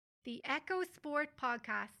The Echo Sport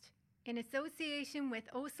Podcast, in association with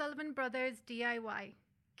O'Sullivan Brothers DIY.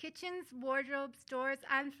 Kitchens, wardrobes, doors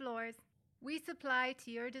and floors. We supply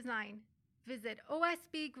to your design. Visit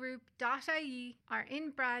osbgroup.ie or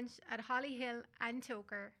in branch at Hollyhill and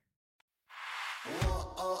Toker.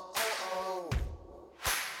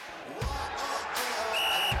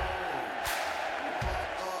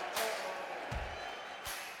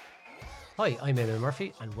 Hi, I'm Eamon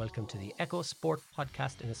Murphy and welcome to the Echo Sport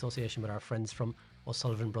Podcast in association with our friends from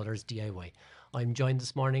O'Sullivan Brothers DIY. I'm joined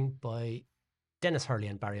this morning by Dennis Hurley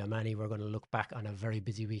and Barry O'Mahony. We're going to look back on a very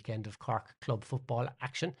busy weekend of Cork Club football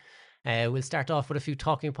action. We'll start off with a few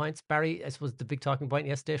talking points. Barry, I suppose the big talking point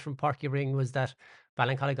yesterday from Parky Ring was that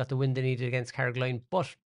Ballincollig got the win they needed against Carrigaline,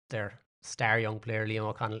 but their star young player Liam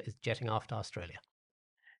O'Connell is jetting off to Australia.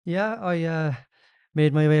 Yeah, I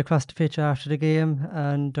made my way across the pitch after the game,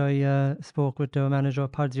 and I spoke with the manager,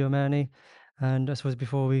 Paddy O'Mahony, and I suppose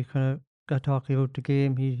before we kind of got talking about the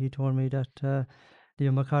game, he told me that Liam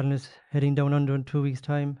McConnell is heading down under in 2 weeks'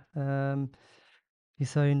 time. He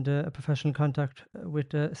signed a professional contract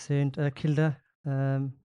with St Kilda.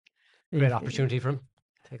 Great opportunity for him.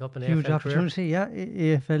 Take up an huge AFL opportunity, career.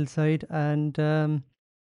 yeah, AFL side, and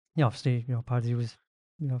yeah, obviously, Paddy was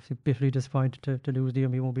obviously bitterly disappointed to lose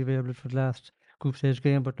Liam. He won't be available for the last group stage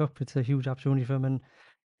game, but look, it's a huge opportunity for him, and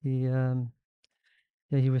he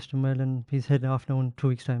wished him well, and he's heading off now in 2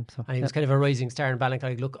 weeks' time. So, and he was kind of a rising star in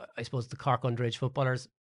Ballincollig. Look, I suppose the Cork underage footballers,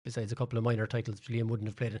 besides a couple of minor titles Liam wouldn't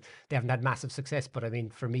have played, they haven't had massive success. But I mean,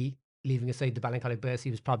 for me, leaving aside the Ballincollig base, he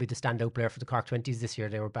was probably the standout player for the Cork 20s this year.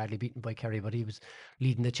 They were badly beaten by Kerry, but he was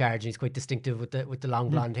leading the charge, and he's quite distinctive with the long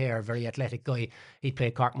blonde hair, very athletic guy. He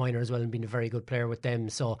played Cork minor as well and been a very good player with them.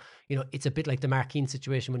 So, it's a bit like the Mark Keane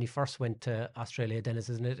situation when he first went to Australia, Dennis,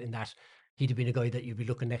 isn't it? In that he'd have been a guy that you'd be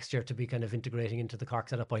looking next year to be kind of integrating into the Cork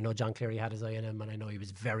setup. I know John Cleary had his eye on him, and I know he was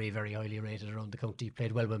very, very highly rated around the county. He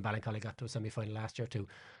played well when Ballincollig got to a semi-final last year too.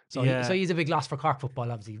 So, so he's a big loss for Cork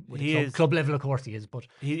football, obviously. With club level, of course he is. But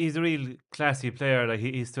he's a real classy player. Like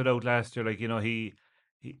he stood out last year. Like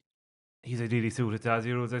he's ideally suited to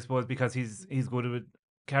Aussie rules, I suppose, because he's good at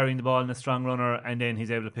carrying the ball and a strong runner, and then he's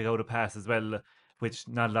able to pick out a pass as well, which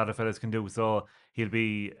not a lot of fellas can do. So he'll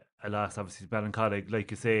be a loss, obviously, to Ballincollig. Like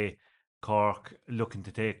you say, Cork looking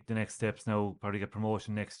to take the next steps now, probably get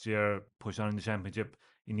promotion next year, push on in the championship.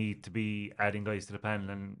 You need to be adding guys to the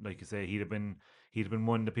panel, and like you say, he'd have been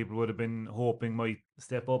one that people would have been hoping might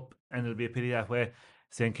step up, and it'll be a pity that way.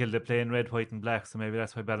 St Kilda playing red, white and black, so maybe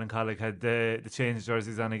that's why Ballincollig had the changed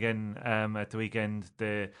jerseys on again at the weekend.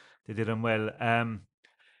 They did them well.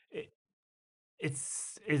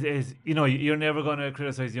 It's you're never going to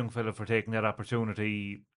criticise a young fella for taking that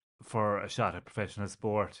opportunity for a shot at professional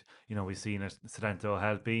sport. We've seen it. Sadanto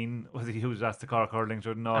Halpine was he who lost the Cork hurling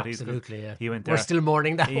through the noughties. Absolutely, yeah. He went there. We're still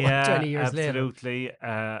mourning that one 20 years later. Absolutely.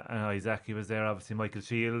 Isaac was there. Obviously, Michael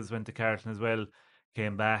Shields went to Carlton as well.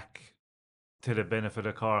 Came back to the benefit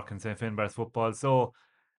of Cork and St Finbarr's football. So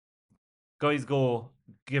guys go,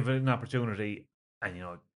 give it an opportunity,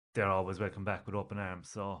 and they're always welcome back with open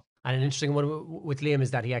arms. So. And an interesting one with Liam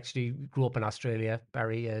is that he actually grew up in Australia.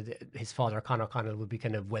 Barry, his father, Conor O'Connell, would be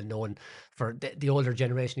kind of well known for the older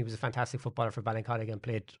generation. He was a fantastic footballer for Ballincollig and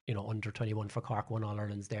played, under 21 for Cork, won All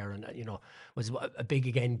Irelands there, and was a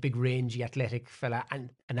big rangy, athletic fella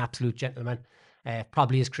and an absolute gentleman.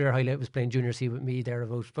 Probably his career highlight was playing junior C with me there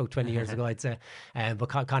about 20 years ago, I'd say. But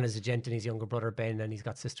Connor's a gent, and his younger brother Ben, and he's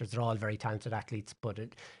got sisters. They're all very talented athletes. But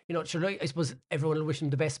I suppose everyone will wish him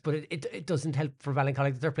the best. But it doesn't help for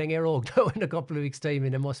Ballincollig that they're playing Éire Óg now in a couple of weeks' time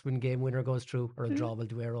in a must-win game. Winner goes through, or a draw will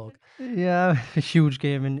do Éire Óg. Yeah, a huge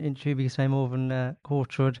game in 3 weeks' time over in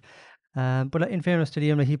Coach Road. But in fairness to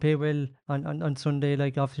Liam, he played well on Sunday.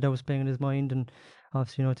 Like, obviously that was playing in his mind, and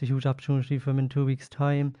obviously it's a huge opportunity for him in 2 weeks'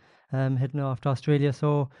 time. Heading off to Australia,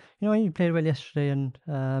 so he played well yesterday, and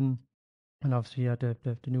obviously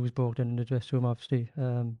the news broke then in the dressing room, obviously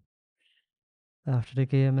after the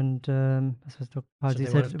game, and I suppose Paddy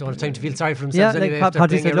said don't have time to feel sorry for themselves anyway.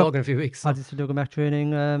 Paddy said, "Look, in a few weeks." Paddy said, "Look, I'm back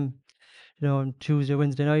training, on Tuesday,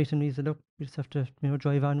 Wednesday night," and he said, "Look, we just have to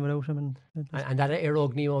drive on without him." And that Éire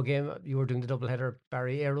Óg Nemo game, you were doing the double header,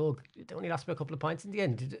 Barry. Éire Óg, they only lost by a couple of points in the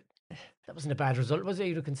end. That wasn't a bad result, was it?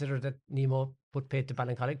 You'd consider that Nemo put paid to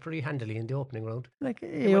Ballincollig pretty handily in the opening round. Like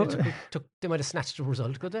they might have snatched the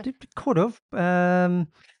result, could they? They could have. I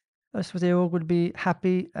suppose Éire Óg would be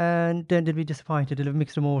happy, and then they'd be disappointed. They'll have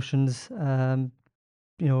mixed emotions.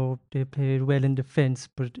 They played well in defence,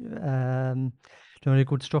 but they had a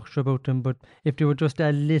good structure about them. But if they were just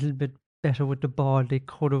a little bit better with the ball, they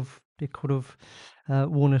could have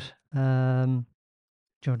won it.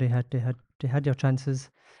 They had their chances.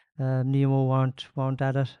 Nemo weren't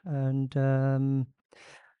at it, and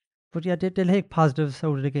but yeah, they'll take positives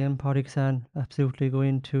out of the game. Pádraig absolutely go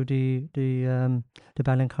into the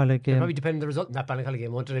Ballincollig It'll game. probably depend on the result in that Ballincollig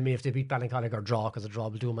game, won't it? I mean, if they beat Ballincollig or draw, because a draw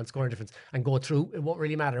will do them on scoring difference, and go through, it won't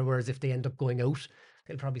really matter. Whereas if they end up going out,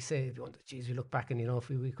 they'll probably say, geez, we look back and, if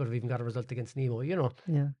we could have even got a result against Nemo,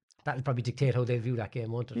 Yeah. That'll probably dictate how they'll view that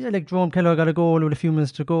game, won't it? Yeah, like Jerome Keller got a goal with a few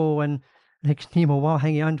minutes to go, and like Nemo were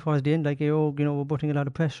hanging on towards the end, like we're putting a lot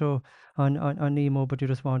of pressure on Nemo, but you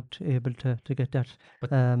just weren't able to get that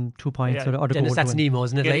 2 points or the Dennis, goal. that's Nemo,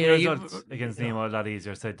 isn't it? Getting Like, results against Nemo a lot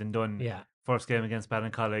easier said than done. Yeah. First game against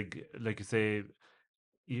Ballincollig, like you say,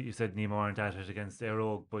 you said Nemo weren't at it against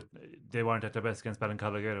Aerogue, but they weren't at their best against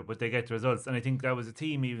Ballincollig either. But they get the results, and I think that was a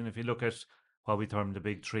team. Even if you look at what we termed the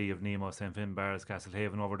big three of Nemo, St Finbarrs,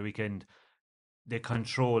 Castlehaven over the weekend, they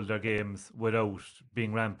controlled their games without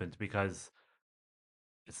being rampant because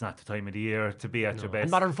it's not the time of the year to be at your best.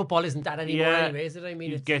 And modern football isn't that anymore anyway, is it? I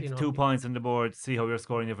mean, you get 2 points on the board, see how your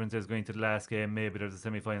scoring difference is going to the last game. Maybe there's a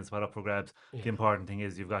semi-final spot up for grabs. The important thing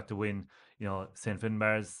is you've got to win. St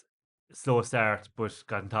Finbarrs, slow start, but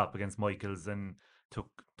got on top against Michaels and took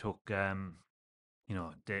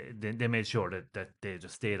they made sure that they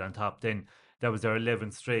just stayed on top. Then that was their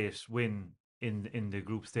 11th straight win in the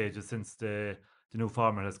group stages since the new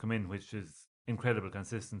format has come in, which is incredible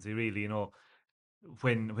consistency, really.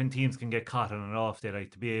 When teams can get caught on an off, they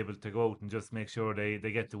like to be able to go out and just make sure they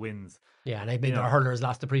get the wins. Yeah, and I mean, our hurlers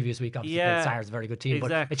lost the previous week. Obviously, Sar's a very good team,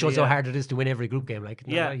 exactly, but it shows how hard it is to win every group game. Like, it's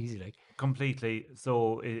not easy. Like, completely.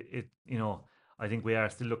 So I think we are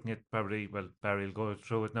still looking at probably. Well, Barry will go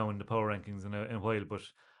through it now in the power rankings in a while, but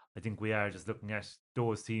I think we are just looking at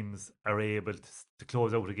those teams are able to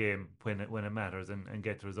close out a game when it matters and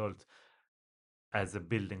get the result as a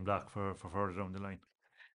building block for further down the line.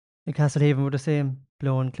 In Castlehaven were the same,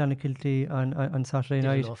 blowing Clonakilty on Saturday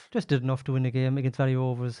night. Just did enough to win the game against Valley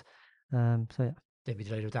Rovers. So yeah, they'd be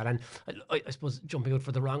delighted with that. And I suppose jumping out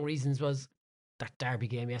for the wrong reasons was that derby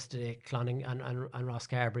game yesterday, Clonning and Ross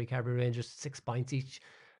Carbery Rangers 6 points each.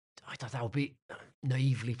 I thought that would be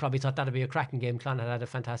naively, probably thought that'd be a cracking game. Clon had a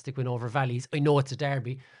fantastic win over Valleys. I know it's a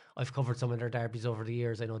derby. I've covered some of their derbies over the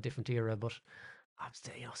years. I know different era, but I'd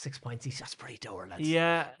say 6 points each. That's pretty dour, lads.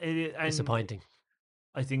 Yeah, disappointing.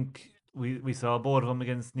 I think we saw both of them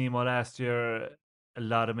against Nemo last year. A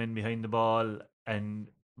lot of men behind the ball, and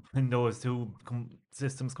when those two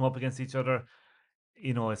systems come up against each other,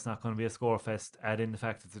 it's not going to be a score fest. Add in the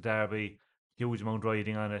fact it's a derby, huge amount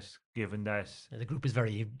riding on it, given that the group is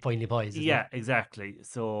very finely poised. Yeah, exactly.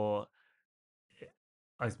 So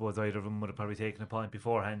I suppose either of them would have probably taken a point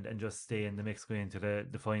beforehand and just stay in the mix going into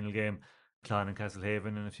the final game. Clon and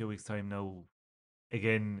Castlehaven in a few weeks' time now.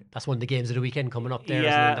 Again, that's one of the games of the weekend coming up there.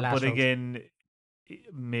 Yeah, the last but again,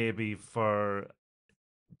 maybe for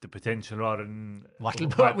the potential rather than we'll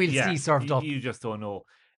see served up. You just don't know.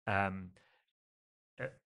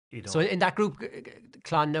 So in that group,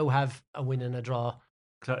 Clon now have a win and a draw.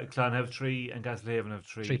 Clon have 3 and Castlehaven have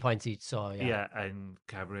 3. 3 points each. So and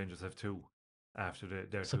Cab Rangers have 2. After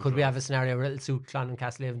their so could we have a scenario where it'll suit Clon and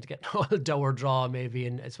Castlehaven to get a dour draw maybe,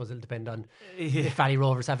 and I suppose it'll depend on if Valley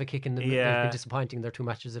Rovers have a kick in them. They've been disappointing their 2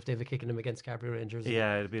 matches if they have a kick in them against Carbery Rangers.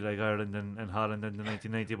 Yeah, it'd be like Ireland and Holland in the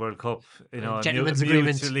 1990 World Cup, gentlemen's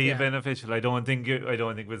agreement. Mutually beneficial. I don't think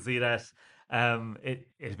we'll see that.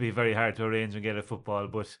 It'd be very hard to arrange and get a football,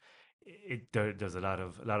 but there's a lot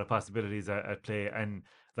of possibilities at play, and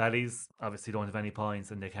Valleys obviously don't have any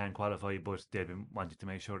points and they can't qualify, but they've been wanting to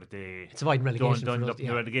make sure that they avoiding relegation don't end up in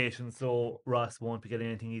the relegation, so Ross won't be getting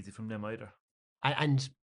anything easy from them either. And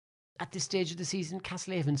at this stage of the season,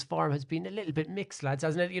 Castlehaven's form has been a little bit mixed, lads,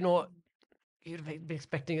 hasn't it? You'd have been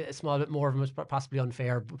expecting a small bit more of them, was possibly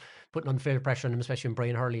unfair, putting unfair pressure on them, especially when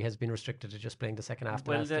Brian Hurley has been restricted to just playing the second half.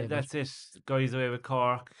 Well, that's it. Guys away with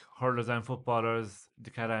Cork, hurlers and footballers, the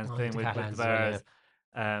Catalans playing with the Bars.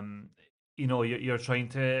 You're trying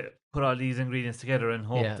to put all these ingredients together and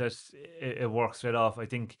hope that it works straight off. I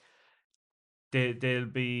think they'll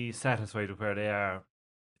be satisfied with where they are.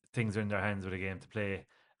 Things are in their hands with a game to play,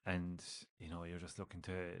 and you're just looking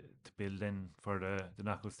to build in for the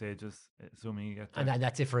knockout stages, assuming you get there. And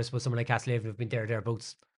that's it for us. But someone like Castlehaven have been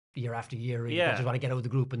thereabouts year after year. Really. They just want to get out of the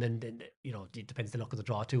group, and then it depends the luck of the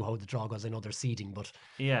draw too, how the draw goes. I know they're seeding, but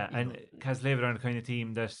and Castlehaven are the kind of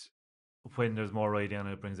team that when there's more riding on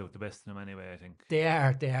it, it brings out the best in them anyway, I think. They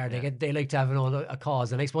are. They like to have a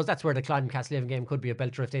cause, and I suppose that's where the Clon Castlehaven game could be a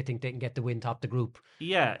belter if they think they can get the win top the group.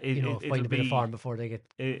 Yeah, Find a bit of form before they get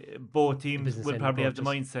both teams business will end probably have the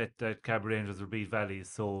approaches. mindset that Cabra Rangers will beat Valley,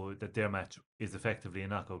 so that their match is effectively a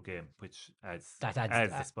knockout game, which adds that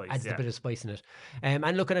the spice. adds the bit of spice in it.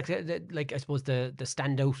 And looking at I suppose the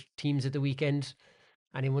standout teams at the weekend.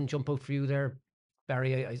 Anyone jump out for you there,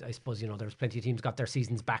 Barry? I suppose there's plenty of teams got their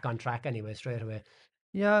seasons back on track anyway straight away.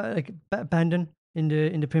 Yeah, like Bandon in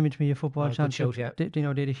the Premier Intermediate Football Good Championship. shout, yeah. They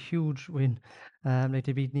had a huge win. Like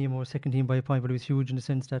they beat Nemo second team by a point, but it was huge in the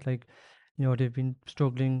sense that they've been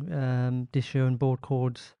struggling this year in both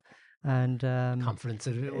codes, and Confidence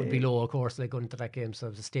it would be low, of course, like going into that game. So it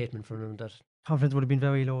was a statement from them that confidence would have been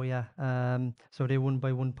very low. Yeah. So they won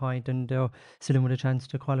by 1 point, and they're still in with a chance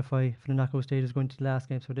to qualify for the knockout stages going to the last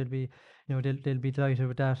game. So they'll be, they'll be delighted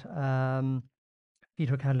with that.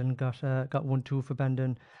 Peter Callan got 1-2 for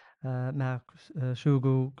Bandon. Mark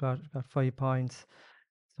Shugu got 5 points.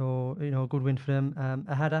 So good win for them.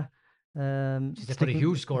 Ahada. they put a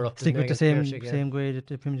huge score up. Stick with the against Pearshig, same grade at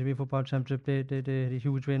the Premier League Football Championship. They had a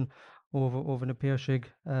huge win over the Pearshig,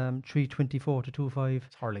 324 to 2-5.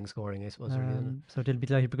 It's hurling scoring, I suppose. Really, isn't it? So they'll be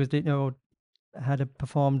delighted because they had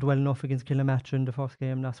performed well enough against Killamatch in the first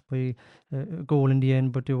game, lost by a goal in the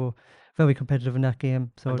end, but they were very competitive in that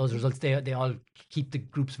game. So And those results, they all keep the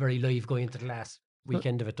groups very live going into the last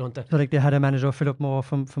weekend of it, don't they? So they had a manager, Philip Moore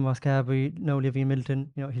from Roscarbery, now living in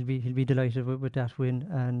Milton. He'll be delighted with that win,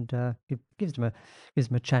 and gives them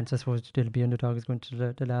a chance. I suppose they'll be underdogs going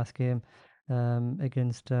to the last game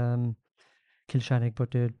against Kilshannig,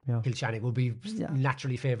 but Kilshannig will be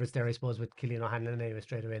naturally favourites there, I suppose, with Killian O'Hanlon anyway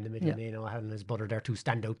straight away in the middle. Yeah. O'Hanlon and his brother, they're two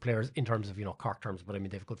standout players in terms of Cork terms, but I mean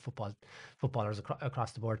they've good footballers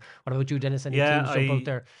across the board. What about you, Dennis? Any teams jump out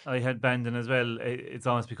there? I had Bandon as well. It's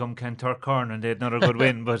almost become Kanturk Corner, and they had another good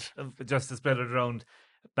win, but just to spread it around,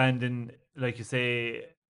 Bandon, like you say,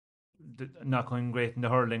 not going great in the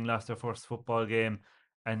hurling, lost their first football game,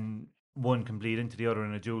 and one can bleed into the other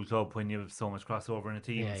in a dual club when you have so much crossover in a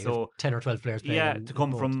team. Yeah, so 10 or 12 players playing. Yeah, to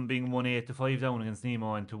come from being 1-8 to 5 down against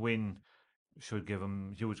Nemo and to win should give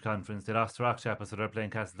them huge confidence. They lost to Rockchapel, so they're playing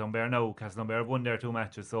Castletownbere now. Castletownbere have won their 2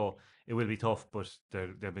 matches, so it will be tough, but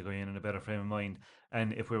they'll be going in a better frame of mind.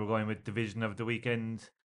 And if we were going with division of the weekend,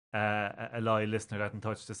 a loyal listener got in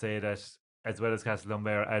touch to say that as well as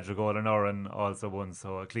Castletownbere, Adrigole and Oran also won,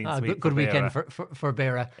 so a clean sweep. Good weekend for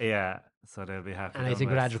Beara. Yeah, so they'll be happy. And I think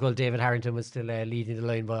with Adrigole, David Harrington was still leading the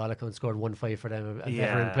line by all accounts, scored 1-5 for them. A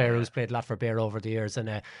veteran player who's played a lot for Beara over the years.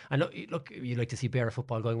 And look, you like to see Beara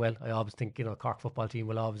football going well. I always think Cork football team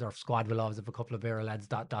will always, or squad will always have a couple of Beara lads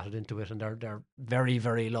dotted into it, and they're very,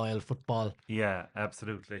 very loyal football. Yeah,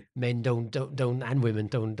 absolutely. Men down and women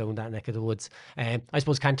down that neck of the woods. I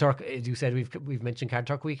suppose Kanturk, as you said, we've mentioned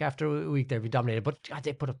Kanturk week after week. They've been dominated, but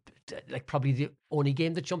they put up probably the only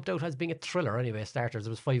game that jumped out as being a thriller anyway. Starters, there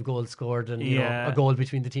was 5 goals scored and a goal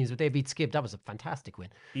between the teams, but they beat Skip. That was a fantastic win.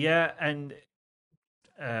 Yeah, and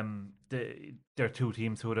there are 2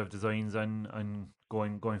 teams who would have designs on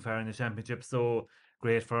going far in the championship. So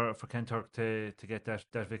great for Kanturk to get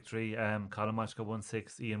that victory. Colin Machka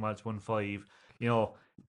 1-6, Ian Walsh 1-5.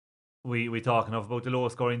 We talk enough about the low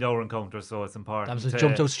scoring Dower encounter, so it's important. That was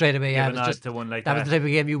jumped out straight away. Yeah, it was just to one like that. That was the type of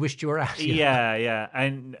game you wished you were at. Yeah.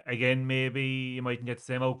 And again, maybe you mightn't get the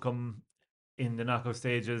same outcome in the knockout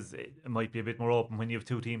stages. It might be a bit more open when you have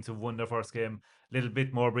 2 teams who've won their first game. A little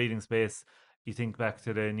bit more breathing space. You think back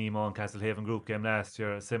to the Nemo and Castlehaven group game last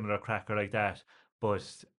year, a similar cracker like that.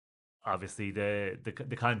 But obviously the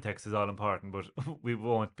context is all important. But we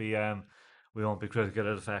won't be critical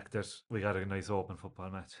of the fact that we got a nice open football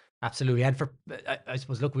match. Absolutely, and I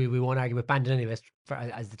suppose, look, we won't argue with Bandon anyway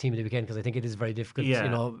as the team of the weekend, because I think it is very difficult. Yeah.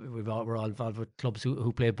 We're all involved with clubs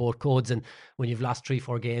who play both codes, and when you've lost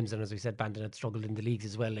 3-4 games, and as we said, Bandon had struggled in the leagues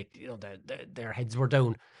as well. Their heads were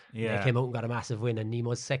down. Yeah. They came out and got a massive win, and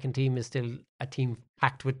Nemo's second team is still a team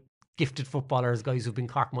packed with gifted footballers, guys who've been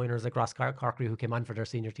Cork minors like Ross Corkery, who came on for their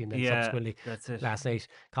senior team then subsequently. That's it. Last night,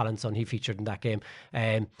 Colin's son, he featured in that game.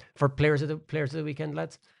 For players of the weekend,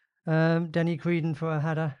 lads. Danny Creedon for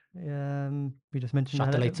Ahada. We just mentioned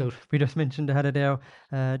Shot the lights out. We just mentioned Ahada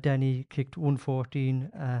there. Danny kicked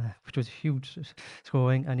 114, which was huge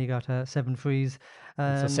scoring, and he got 7 frees.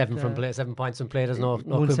 So 7 from play, 7 points from play. There's no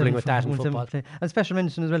quibbling with that in football. And special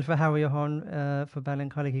mention as well for Harry Ahern for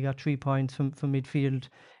Ballincollig. He got 3 points from midfield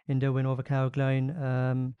in their win over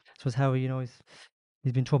Carrickline. So it's Harry,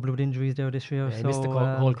 he's been troubled with injuries there this year. Yeah, he missed the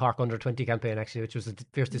whole Cork under-20 campaign, actually, which was a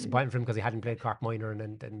fierce disappointment for him because he hadn't played Cork minor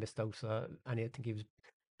and then missed out. So, and I think he was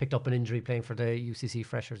picked up an injury playing for the UCC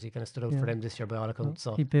Freshers. He kind of stood out for them this year by all accounts.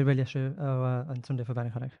 So he played well yesterday on Sunday for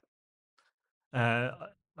Ballincollig.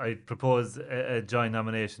 I propose a joint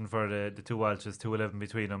nomination for the two Walshes, 2-11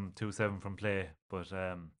 between them, 2-7 from play. But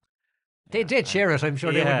they did share it. I'm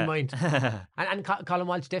sure they wouldn't mind. Yeah. And Colin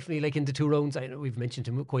Walsh definitely, like in the 2 rounds, I know we've mentioned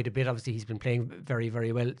him quite a bit. Obviously, he's been playing very,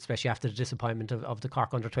 very well, especially after the disappointment of the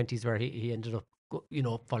Cork under-20s, where he ended up,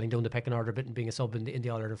 falling down the pecking order a bit and being a sub in the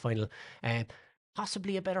All-Ireland final.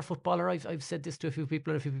 Possibly a better footballer. I've said this to a few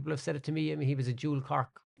people, and a few people have said it to me. I mean, he was a dual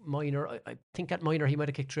Cork minor. I think at minor he might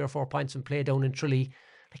have kicked 3 or 4 points and played down in Tralee.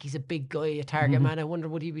 Like, he's a big guy, a target man. I wonder,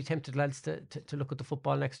 would he be tempted, lads, to look at the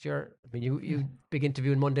football next year? I mean, you big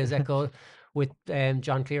interview in Monday's Echo with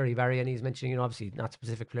John Cleary, Barry, and he's mentioning, obviously not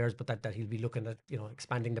specific players, but that he'll be looking at,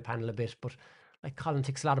 expanding the panel a bit. But like, Colin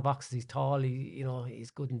ticks a lot of boxes. He's tall.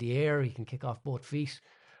 He's good in the air. He can kick off both feet.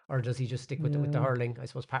 Or does he just stick with the hurling? I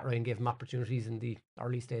suppose Pat Ryan gave him opportunities in the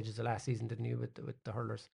early stages of last season, didn't he, with the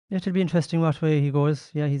hurlers? Yeah, it'll be interesting what way he goes.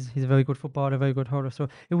 Yeah, he's a very good footballer, a very good hurler. So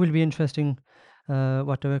it will be interesting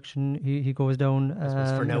what direction he goes down. I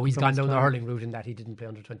suppose for now, he's gone down the hurling route in that he didn't play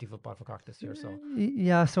under-20 football for Cork this year. So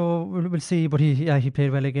yeah, so we'll see. But he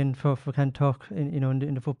played well again for Kantuck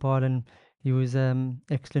in the football, and he was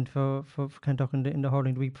excellent for Kantuck in the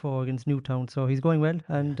hurling the week before against Newtown. So he's going well,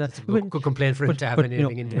 and it's a good complaint for him to have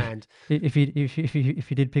anything in demand. If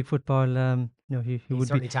he did pick football, he he's would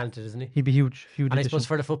certainly be talented, isn't he? He'd be huge. And I suppose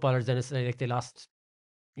for the footballers, then it's like they lost,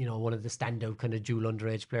 one of the standout kind of dual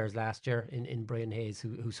underage players last year in Brian Hayes,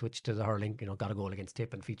 who switched to the hurling. Got a goal against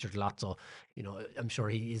Tip and featured a lot. So I'm sure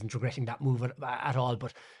he isn't regretting that move at all.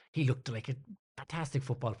 But he looked like a fantastic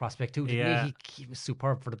football prospect too, didn't he? He was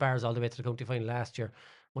superb for the Bars all the way to the county final last year.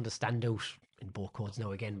 One to stand out in both codes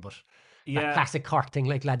now again, but that classic Cork thing,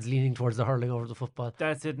 like lads leaning towards the hurling over the football.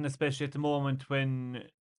 That's it, and especially at the moment when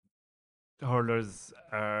the hurlers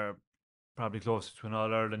are probably closer to an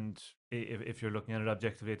All-Ireland, if you're looking at it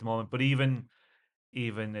objectively at the moment. But even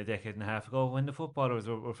a decade and a half ago, when the footballers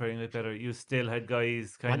were faring a bit better, you still had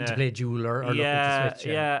guys kind of wanting to play dual or looking to switch.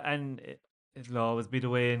 And it'll always be the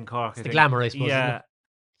way in Cork. It's the glamour, I suppose.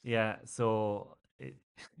 Yeah. So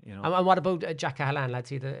And what about Jack Cahalan, lads?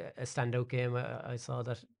 He had a standout game. I saw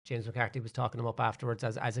that James McCarthy was talking him up afterwards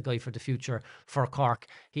as a guy for the future for Cork.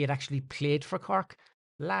 He had actually played for Cork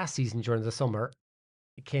last season during the summer.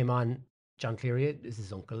 He came on. John Cleary is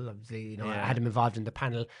his uncle, obviously. I had him involved in the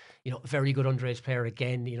panel. Very good underage player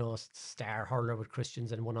again. Star hurler with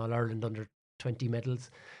Christians and won All Ireland under-20 medals.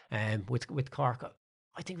 With Cork,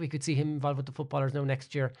 I think we could see him involved with the footballers now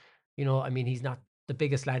next year. He's not the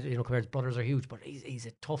biggest lad. Compared, his brothers are huge, but he's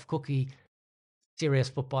a tough cookie, serious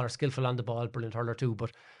footballer, skillful on the ball, brilliant hurler too.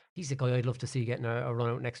 But he's a guy I'd love to see getting a run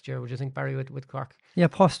out next year. Would you think, Barry, with Cork? Yeah,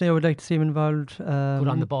 personally, I would like to see him involved. Good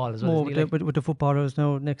on the ball as well. More with the footballers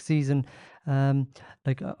now next season.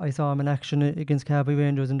 Like I saw him in action against Carbery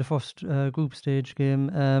Rangers in the first group stage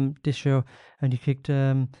game this year, and he kicked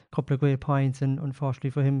a couple of great points. And unfortunately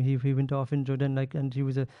for him, he went off injured. Then, and he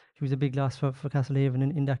was a big loss for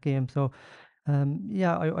Castlehaven in that game. So,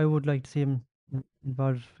 I would like to see him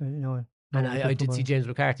involved. And I did see James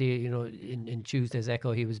McCarthy, in Tuesday's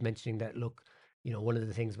Echo, he was mentioning that, look, one of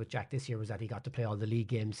the things with Jack this year was that he got to play all the league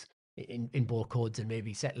games in both codes and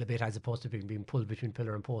maybe settle a bit as opposed to being pulled between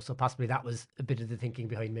pillar and post. So possibly that was a bit of the thinking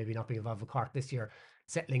behind maybe not being involved with Cork this year,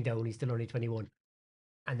 settling down. He's still only 21,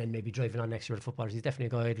 and then maybe driving on next year with footballers. He's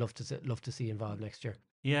definitely a guy I'd love to see involved next year.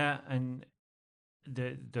 Yeah, and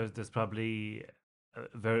there's probably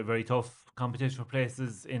a very, very tough competition for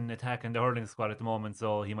places in attack and the hurling squad at the moment,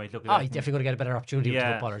 so he might look at he's definitely going to get a better opportunity with the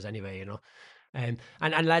footballers anyway, And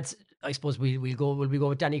lads, I suppose will we go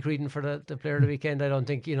with Danny Creedon for the player of the weekend? I don't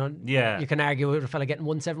think you can argue with a fella getting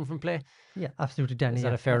 1-7 from play. Yeah, absolutely, Danny. Is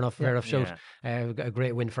that a fair enough shout? A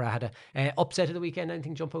great win for Ahada. Upset of the weekend,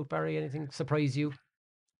 anything jump out, Barry? Anything surprise you?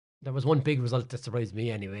 There was one big result that surprised me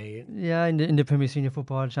anyway. Yeah, in the Premier Senior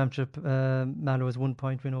Football Championship, Mallow was 1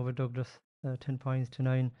 point win over Douglas, 10 points to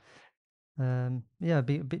 9.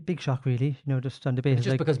 Big shock really, just on the basis.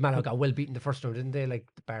 Just because Mallow got well beaten the first round, didn't they? Like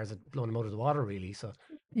the Bars had blown them out of the water really. So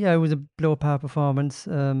yeah, it was a blow apart performance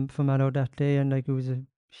for Mallow that day, and like it was a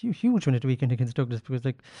huge win at the weekend against Douglas because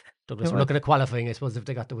Douglas were looking at qualifying, I suppose, if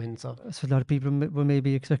they got the win. So a lot of people were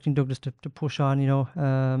maybe expecting Douglas to push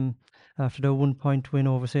on, after the 1 point win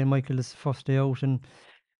over St. Michael's first day out, and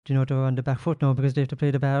they're on the back foot now because they have to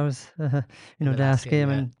play the Bars, the last game,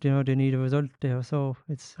 and they need a result there. So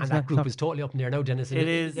it's that group is totally up in there now, Dennis. It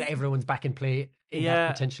is. Everyone's back in play.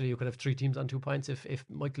 That potentially you could have 3 teams on 2 points if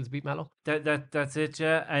Michael's beat Mallow. That's it,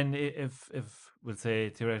 yeah. And if we'll say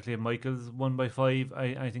theoretically if Michael's won by 5,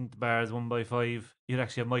 I think the Bars won by 5. You'd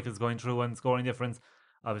actually have Michael's going through and scoring difference.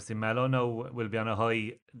 obviously Mallow now will be on a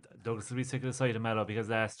high. Douglas will be sick of the sight of Mallow because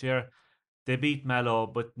last year they beat Mallow,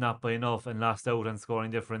 but not by enough, and lost out on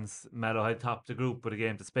scoring difference. Mallow had topped the group with a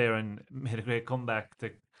game to spare and made a great comeback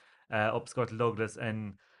to upscuttle Douglas.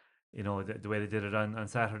 And the way they did it on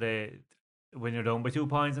Saturday, when you're down by 2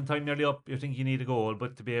 points and time nearly up, you think you need a goal,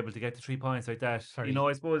 but to be able to get to 3 points like that, Very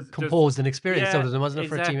I suppose composed and experienced out of them, wasn't it,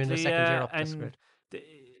 for a team in their exactly, second year yeah. up? That's And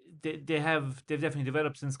great. they've definitely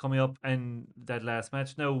developed since coming up, and that last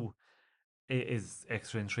match now is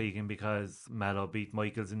extra intriguing because Mallow beat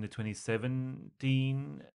Michaels in the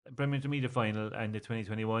 2017 Premier Intermediate final and the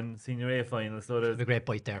 2021 Senior A final. So there's a great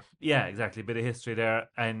bite there. Yeah, exactly. Bit of history there,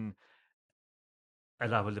 and a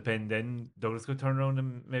lot will depend. Then Douglas could turn around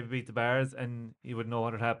and maybe beat the Bars, and you would know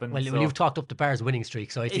what had happened. Well, you've talked up the Bars winning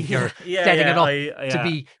streak, so I think you're yeah, setting yeah, it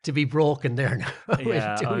up to be broken there now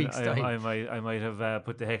yeah, in 2 weeks' time. I might have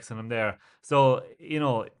put the hex on him there. So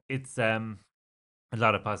it's a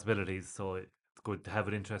lot of possibilities. So it's good to have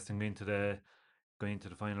it interesting going into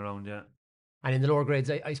the final round. Yeah. And in the lower grades,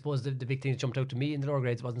 I suppose the big thing that jumped out to me in the lower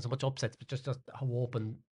grades wasn't so much upsets, but just how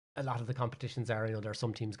open a lot of the competitions are. There are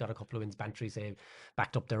some teams got a couple of wins. Bantry, say,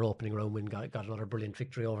 backed up their opening round win, got another brilliant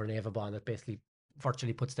victory over Avabon that basically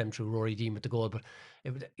virtually puts them through. Rory Dean with the goal, but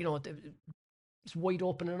it's wide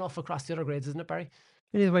open enough across the other grades, isn't it, Barry?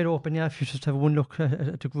 It is wide open, yeah. If you just have one look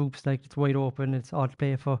at the groups, like, it's wide open. It's all to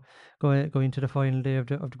play for going to the final day of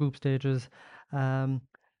the group stages.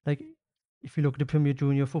 Like, if you look at the Premier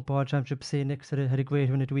Junior Football Championship, St. Nick's had a great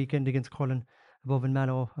win at the weekend against Cullen above in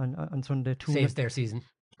Mallow on Sunday. Saves their season.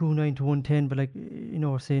 2-9 to 110,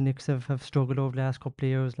 but St. Nick's have struggled over the last couple of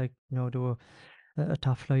years. Like, they were a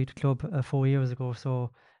top flight club 4 years ago, so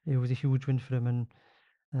it was a huge win for them. And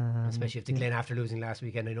especially if the Glen, after losing last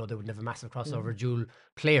weekend, I know they wouldn't have a massive crossover dual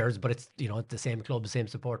players, but it's the same club, the same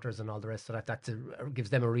supporters and all the rest, so that gives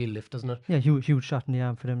them a real lift, doesn't it? Yeah, huge shot in the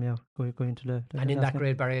arm for them, yeah, going to the and in that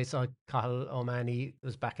grade, Barry, I saw Cathail O'Mahony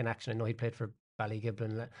was back in action. I know he played for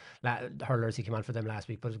Ballygiblin hurlers. He came on for them last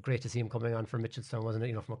week, but it was great to see him coming on for Mitchelstown, wasn't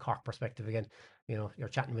it? From a Cork perspective again. You're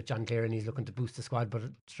chatting with John Clear and he's looking to boost the squad, but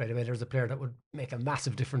straight away there's a player that would make a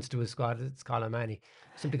massive difference to his squad. It's Cathail O'Mahony,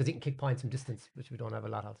 simply because he can kick points from distance, which we don't have a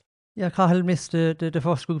lot of. Yeah, Cathail missed the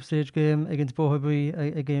first group stage game against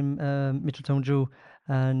Bohebry, a game Mitchelstown drew,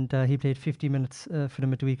 and he played 50 minutes for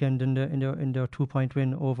them at the weekend in their 2-point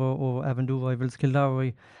win over Avondhu rivals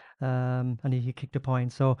Kildare, and he kicked a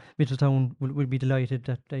point. So Mitchelstown will be delighted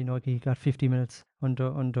that he got 50 minutes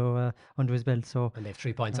under his belt. So, and they have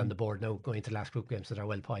 3 points on the board now going to the last group game, so they're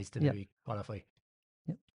well poised to maybe qualify.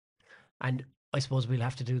 Yeah. And I suppose we'll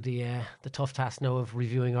have to do the tough task now of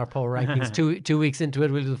reviewing our power rankings. 2 weeks into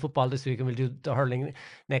it, we'll do the football this week and we'll do the hurling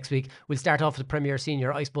next week. We'll start off with the Premier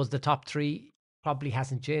Senior. I suppose the top three probably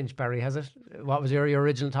hasn't changed, Barry, has it? What was your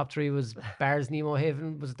original top three? Was Bars, Nemo,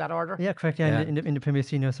 Haven? Was it that order? Yeah, correct. Yeah, in the Premier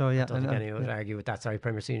Senior. So yeah, I don't think anyone would argue with that. Sorry,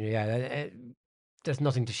 Premier Senior. Yeah, there's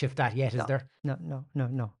nothing to shift that yet, is there?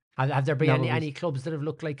 No. Have there been any clubs that have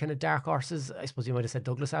looked like kind of dark horses? I suppose you might have said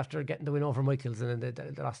Douglas after getting the win over Michaels and then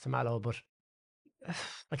they lost to Mallow, but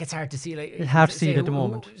like it's hard to see. Like it's hard to see it at the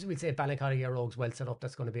moment. We'd say Ballincollig or Rogues well set up.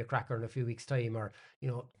 That's going to be a cracker in a few weeks' time, or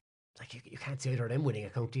like you can't see either of them winning a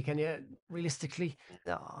county, can you? Realistically,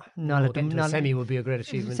 no. Semi would be a great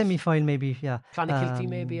achievement. Semi-final, maybe, yeah. Clonakilty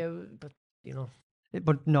maybe, but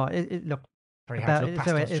But no, look. Very hard to look past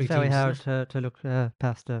those three it's very teams, hard to look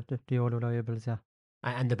past the old reliables, yeah.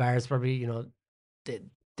 And the Bars probably,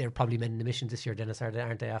 they're probably men in the mission this year, Dennis,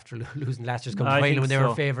 aren't they? After losing last year's final when they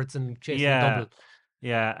were favourites and chasing double.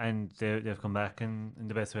 Yeah, and they've come back in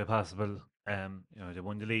the best way possible. They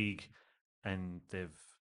won the league and they've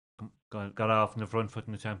got off in the front foot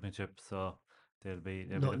in the championship, so they'll be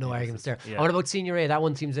no arguments there. Yeah. And what about Senior A? That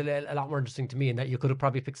one seems a lot more interesting to me, in that you could have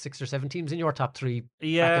probably picked 6 or 7 teams in your top three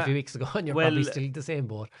back a few weeks ago, and you're probably still in the same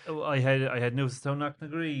boat. I had Newcestown,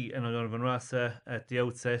 Knocknagree and O'Donovan Rossa at the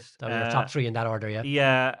outset. Your top 3 in that order, yeah?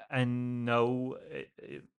 Yeah, and now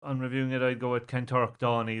on reviewing it, I'd go with Kentork,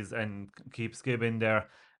 Dawneys and keep Skib in there.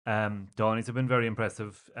 Dawneys have been very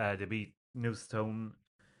impressive. They beat Newcestown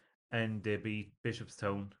and they beat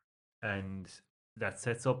Bishopstown, and that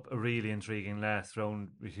sets up a really intriguing last round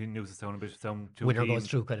between Newcestown and Bishopstown. Winner goes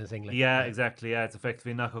through kind of thing. Yeah, exactly. Yeah, it's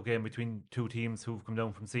effectively a knockout game between two teams who've come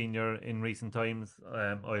down from senior in recent times.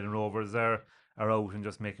 Island Rovers are out and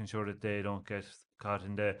just making sure that they don't get caught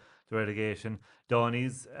in the relegation.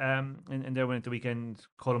 Dawneys, in their win at the weekend,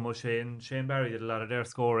 Colm O'Shea and Shane Barry did a lot of their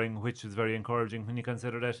scoring, which is very encouraging when you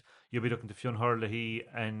consider that you'll be looking to Fionn Hurley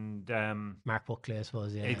and Mark Buckley, I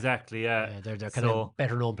suppose. Yeah, exactly. Yeah, they're kind of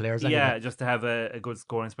better known players. Anyway. Yeah, just to have a good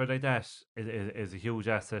scoring spread like that is a huge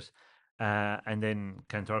asset. And then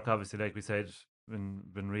Kentork, obviously, like we said,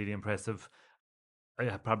 been really impressive.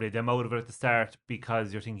 Probably them out of it at the start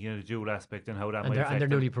because you're thinking of the dual aspect and how that might affect they're them.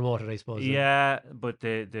 newly promoted, I suppose. Yeah, but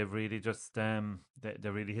they've really just they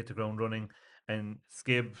really hit the ground running. And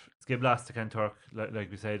Skib lost to Kanturk, like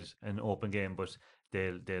we said, an open game, but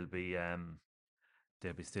they'll be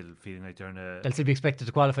still feeling like they're in a They'll still be expected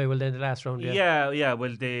to qualify, will they, in the last round? yeah.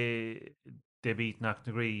 Well, they beat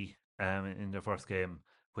Knocknagree in their first game,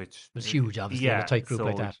 which It was huge, obviously, in a tight group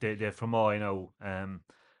like that. they're from all I know.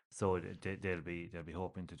 So they'll be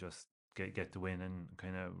hoping to just get the win and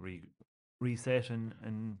kind of reset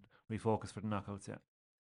and refocus for the knockouts. Yeah.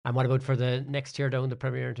 And what about for the next tier down, the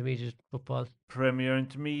Premier Intermediate football? Premier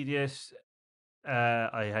Intermediate,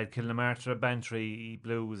 I had Kilnamartyr, Bantry,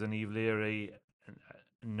 Blues, and Eve Leary.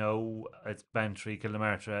 No, it's Bantry,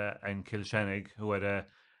 Kilnamartyr, and Kilshannig who had a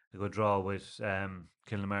good draw with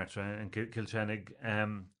Kilnamartyr and Kilshannig.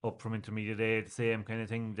 Up from Intermediate A, the same kind of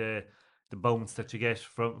thing. The bounce that you get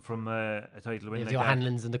from a title win The like that.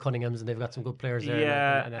 O'Hanlons and the Cunninghams, and they've got some good players there.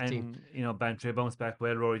 Yeah, in that team. you know, Bantry bounced back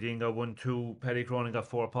well. Rory Dean got 1-2. Paddy Cronin got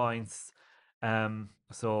 4 points.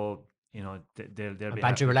 So you know they'll be Bantry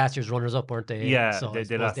happy. were last year's runners up, weren't they? Yeah, so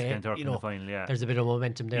they lost to Kanturk in the final. Yeah, there's a bit of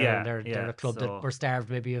momentum there, Yeah, and they're yeah, a club so- that were starved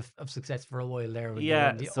maybe of success for a while there. When they were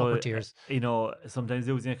yeah. in the So upper tiers. you know, sometimes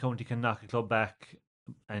losing a county can knock a club back,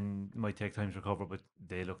 and it might take time to recover. But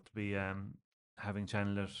they look to be having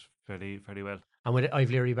channeled it fairly well. And with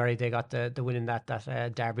Ivleary Barry, they got the win in that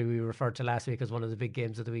derby we referred to last week as one of the big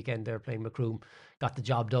games of the weekend. They're playing Macroom, got the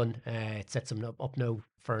job done. It sets them up now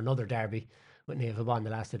for another derby with Naomh Bon the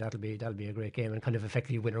last day. That'll be a great game, and kind of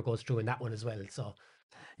effectively winner goes through in that one as well. So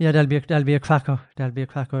Yeah, that'll be a cracker. That'll be a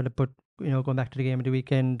cracker. But you know, going back to the game of the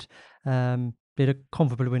weekend, they had a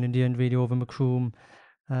comfortable win in the end, really, over Macroom.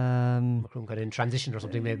 Macroom got in transition or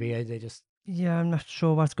something. Maybe they just Yeah, I'm not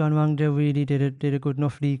sure what's gone wrong there. Really, did a good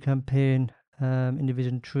enough league campaign in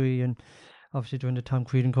Division 3, and obviously during the Tom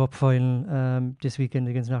Creedon Cup final this weekend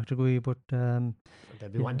against Knocknagree. But they'll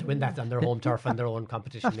be wanting to win that on their home turf and their own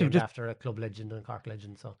competition, named just- after a club legend and Cork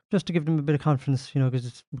legend. So just to give them a bit of confidence, you know, because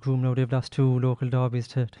it's Macroom now, they've lost 2 local derbies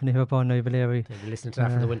to Naomh Bon and Ivleary. they'll be listening to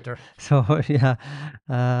that for the winter. So yeah,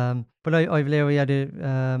 but Ivleary had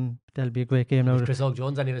that'll be a great game now. With Chris Hogg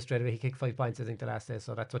Jones anyway straight away, he kicked 5 points I think the last day,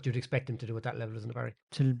 so that's what you'd expect him to do at that level, isn't it, Barry?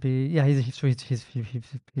 It'll be he's a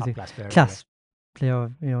Top-class player. class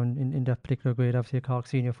player, you know, in that particular grade, obviously a Cork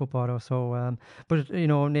senior footballer. So but you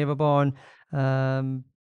know, Naomh Bon,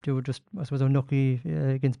 they were just, I suppose, unlucky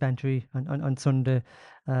against Bantry on Sunday.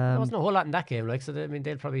 There wasn't a whole lot in that game, like, so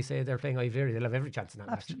they'll probably say they're playing Ivleary. They'll have every chance in that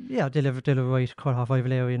match. Yeah, they'll have right cut off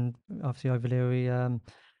Ivleary, and obviously Ivleary,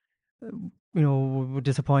 you know, were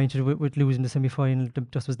disappointed with losing the semi-final.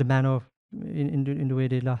 Just was the manner in the way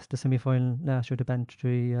they lost the semi-final last year, the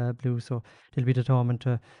Bantry Blues. So they'll be determined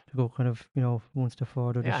to go kind of, you know, one step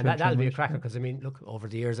forward. Yeah, and that'll be a cracker, because I mean, look, over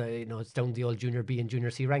the years, you know, it's down the old Junior B and Junior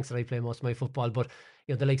C ranks that I play most of my football, but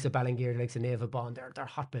you know, the likes of Ballingear, the likes of Naomh Bon, they're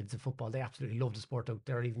hotbeds of football. They absolutely love the sport out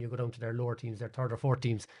there. Even you go down to their lower teams, their third or fourth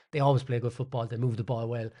teams, they always play good football. They move the ball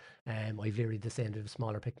well. Ivleary the same, a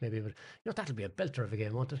smaller pick maybe, but you know, that'll be a belter of a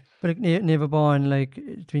game, won't it? But Naomh Bon, like,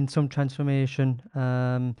 it's been some transformation.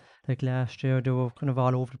 Like last year, they were kind of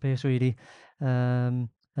all over the place, really. And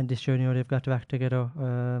this year, you know, they've got to act together.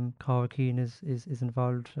 Cara Keane is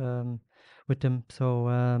involved with them.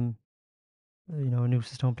 So you know, a new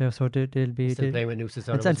system player. So they'll be Still playing with Noosa,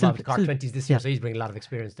 so and it was still- involved the Cork still- 20s this year, yeah. so he's bringing a lot of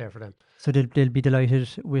experience there for them. So they'll be delighted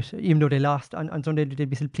with, even though they lost on Sunday, they'll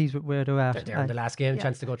be still pleased with where they're at. They're in the last game, yeah.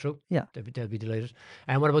 chance to go through. Yeah. They'll be delighted.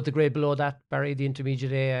 And what about the grade below that, Barry, the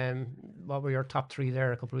intermediate A? What were your top 3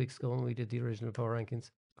 there a couple of weeks ago when we did the original power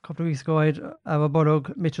rankings? A couple of weeks ago, I had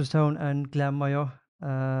Aberborg, Mitchelstown and Glanmire.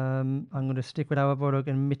 I'm going to stick with Aberborg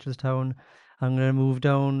and Mitchelstown. I'm going to move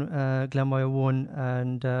down Glanmire 1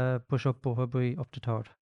 and push up Boherbury up to 3rd.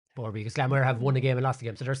 Borby, because Glamore have won a game and lost a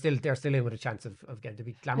game, so they're still in with a chance of getting to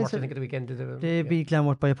beat Glamore. Yes, I think at the weekend. They beat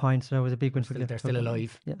Glenwood by a point, so that was a big win for them. They're still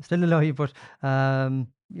alive. Yeah, still alive, but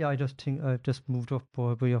yeah, I just think I've just moved up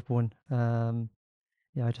Boherbury up 1.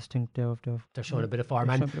 Yeah, I just think they're showing a bit of form.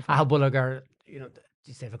 they're And showing a bit of form. Al Bullock are, you know,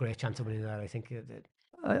 they have a great chance of winning that. I think.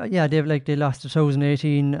 Yeah, they lost the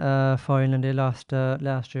 2018 final, and they lost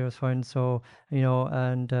last year's final. So you know,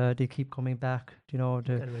 and they keep coming back. You know,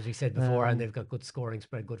 And as we said before, and they've got good scoring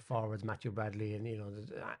spread, good forwards, Matthew Bradley, and you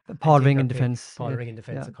know, Paul Ring in defence. Paul Ring in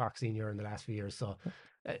defence, a Cork senior in the last few years. So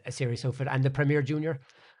a serious outfit. And the Premier Junior.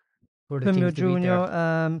 Who are the Premier teams to beat there?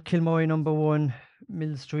 Junior, Kilmoy number 1,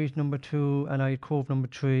 Mill Street number 2, and I Cove number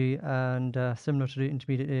 3. And similar to the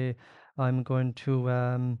intermediate A, I'm going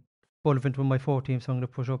to Bullivant were my 4th team, so I'm going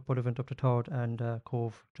to push up Bullivant up to 3rd and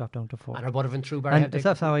Cove drop down to 4th. And are Bullivant through Barry? And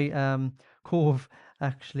that's how Cove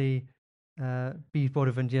actually beat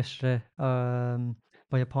Bullivant yesterday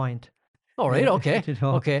by a point. All right, okay.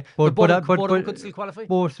 Okay. But Bullivant could still qualify?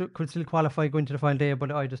 Both could still qualify going to the final day,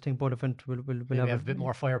 but I just think Bullivant will maybe have a bit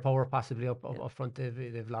more firepower possibly up front.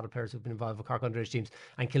 They've a lot of players who've been involved with Cork underage teams.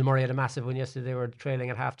 And Kilmurray had a massive win yesterday. They were trailing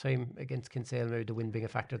at half-time against Kinsale, maybe the win being a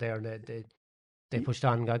factor there. And they pushed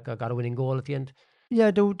on, got a winning goal at the end. Yeah,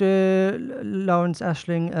 the Lawrence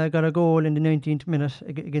Ashling got a goal in the 19th minute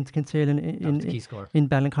against Kinsale in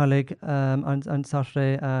Ballincollig on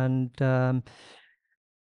Saturday, and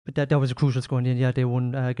but that was a crucial score in the end. Yeah, they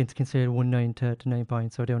won against Kinsale 1-9 to 9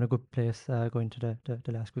 points, so they're in a good place going to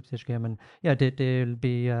the last group stage game, and yeah, they'll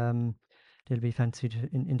be fancied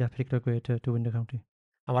in that particular grade to win the county.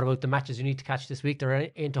 And what about the matches you need to catch this week?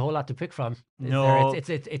 There ain't a whole lot to pick from. No, this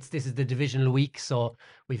is the divisional week, so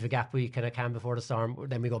we've a gap week and a can before the storm.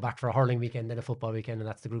 Then we go back for a hurling weekend, then a football weekend, and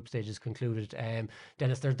that's the group stages concluded.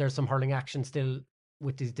 Dennis, there's some hurling action still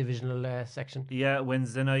with this divisional section. Yeah,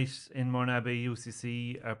 Wednesday night in Mornabbey,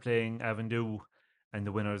 UCC are playing Avondhu, and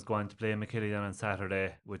the winners go on to play McKilly then on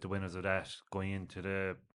Saturday, with the winners of that going into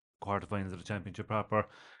the quarterfinals of the championship proper.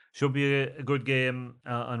 Should be a good game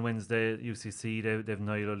on Wednesday. UCC, they've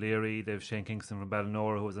Niall O'Leary, they've Shane Kingston from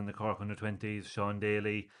Ballinora, who was in the Cork under-20s, Sean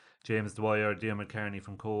Daly, James Dwyer, Diarmuid Kearney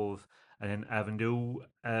from Cove, and then Avondhu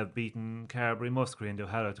have beaten Carberry, Muskerry and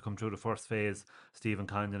Duhallow to come through the first phase. Stephen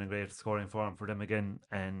Condon in great scoring form for them again,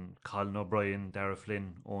 and Colin O'Brien, Dara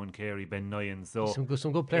Flynn, Owen Carey, Ben Nyan. So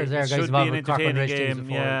some good players there, guys. Should be an entertaining game,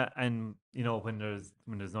 yeah. And when there's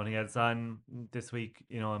nothing else on this week,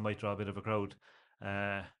 it might draw a bit of a crowd.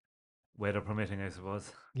 Weather permitting, I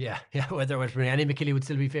suppose. Yeah, weather permitting. Any McKilly would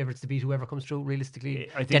still be favourites to beat whoever comes through,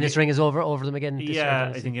 realistically. I think Dennis Ring is over them again.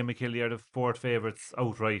 I think McKilly are the 4th favourites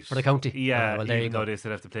outright. For the county? Yeah, well, there even you go. though they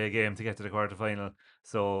still have to play a game to get to the quarter-final.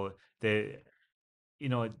 So they'll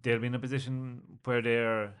be in a position where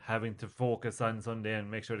they're having to focus on Sunday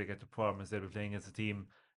and make sure they get the performance. They'll be playing against a team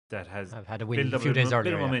that has had a win a few days earlier.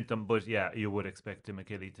 Bit of momentum, but yeah, you would expect the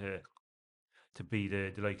McKilly to be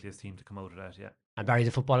the likeliest team to come out of that, yeah. And Barry,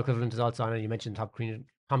 the football equivalent is also on, and you mentioned Tom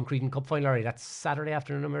Creedon Cup final already. That's Saturday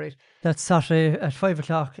afternoon, am I right? That's Saturday at 5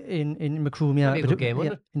 o'clock in Macroom, yeah. That'll be a good game,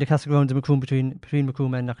 wouldn't it? In the Castle Grounds in Macroom, between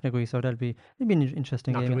Macroom and Knocknagree, so it'll be an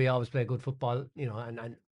interesting game. Knocknagree always play good football,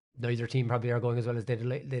 and neither team probably are going as well as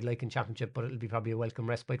they'd like in Championship, but it'll be probably a welcome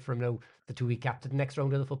respite from now the 2-week gap to the next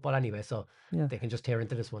round of the football anyway, so they can just tear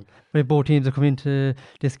into this one. But both teams are coming into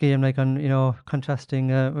this game like on contrasting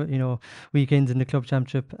weekends in the club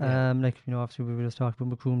championship. Obviously we were just talking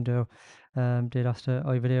about Macroom there. They lost to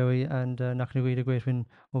Ivaderry, and Knocknagree a great win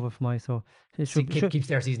over Fermoy, so it keeps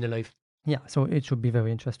their season alive. Yeah, so it should be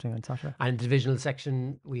very interesting on Saturday. And divisional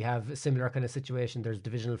section, we have a similar kind of situation. There's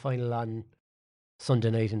divisional final on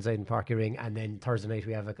Sunday night inside in Parky Ring, and then Thursday night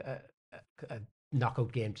we have a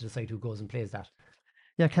knockout game to decide who goes and plays that.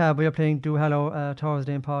 Yeah, Carberry are playing Duhallow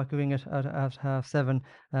Thursday in Parky Ring at 7:30.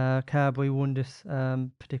 Carberry won this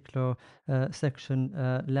particular section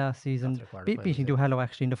last season, beating Duhallow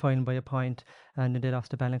actually in the final by a point, and then they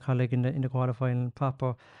lost to Ballincollig in the quarter-final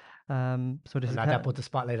proper. So this that put the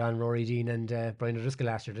spotlight on Rory Dean and Brian O'Driscoll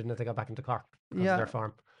last year, didn't it? They got back into Cork because of their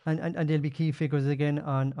form. And they'll be key figures again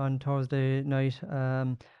on Thursday night.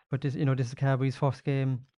 But this is Carberry's first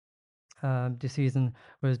game this season,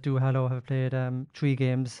 whereas Duhallow have played 3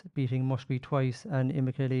 games, beating Muskerry twice and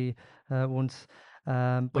Immokalee once.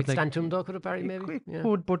 But Stantum though, could it Barry maybe?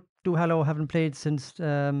 Could, but Duhallow haven't played since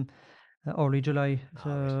early July,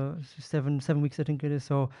 so 7 weeks I think it is.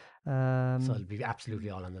 So it'll be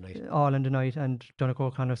absolutely all on the night. All on the night, and Donegal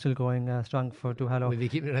O'Connor still going strong for Duhallow. We'll be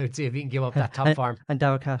keeping it out, see if he can give up that top form. And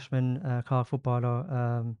Darragh Cashman, Cork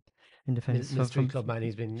footballer, in defence. Mystery club man,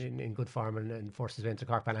 he's been in good form and forced his way into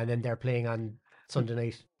Cork. And then they're playing on Sunday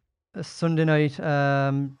night. Sunday night,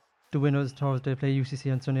 the winners Thursday play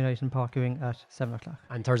UCC on Sunday night in Parky Ring at 7 o'clock.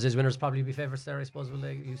 And Thursday's winners probably be favourites there, I suppose. Will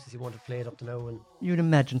they? UCC won't have played up to now. You'd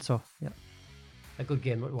imagine so, yeah. A good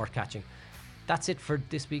game worth catching. That's it for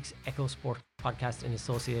this week's Echo Sport podcast in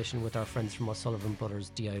association with our friends from O'Sullivan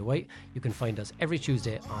Brothers DIY. You can find us every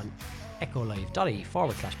Tuesday on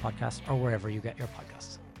echolive.ie/podcast or wherever you get your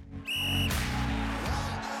podcasts.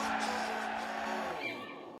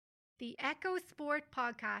 The Echo Sport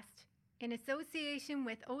podcast in association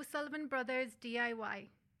with O'Sullivan Brothers DIY.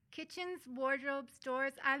 Kitchens, wardrobes,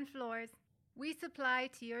 doors and floors. We supply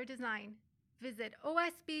to your design. Visit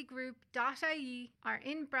osbgroup.ie or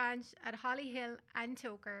in branch at Hollyhill and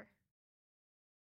Toker.